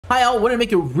Hi all, I want to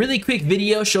make a really quick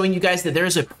video showing you guys that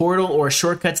there's a portal or a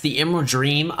shortcut to the Emerald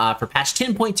Dream for patch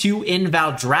 10.2 in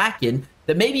Valdrakken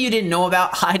that maybe you didn't know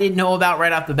about. I didn't know about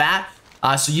right off the bat.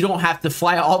 So you don't have to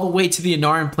fly all the way to the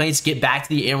Anaran Plains to get back to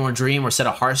the Emerald Dream or set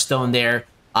a Hearthstone there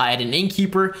at an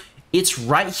Innkeeper. It's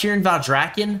right here in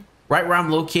Valdrakken, right where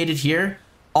I'm located here.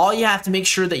 All you have to make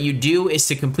sure that you do is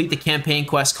to complete the campaign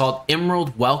quest called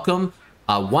Emerald Welcome.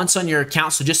 Once on your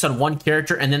account, so just on one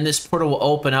character, and then this portal will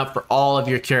open up for all of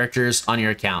your characters on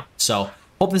your account. So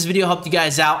hope this video helped you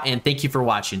guys out, and thank you for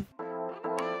watching.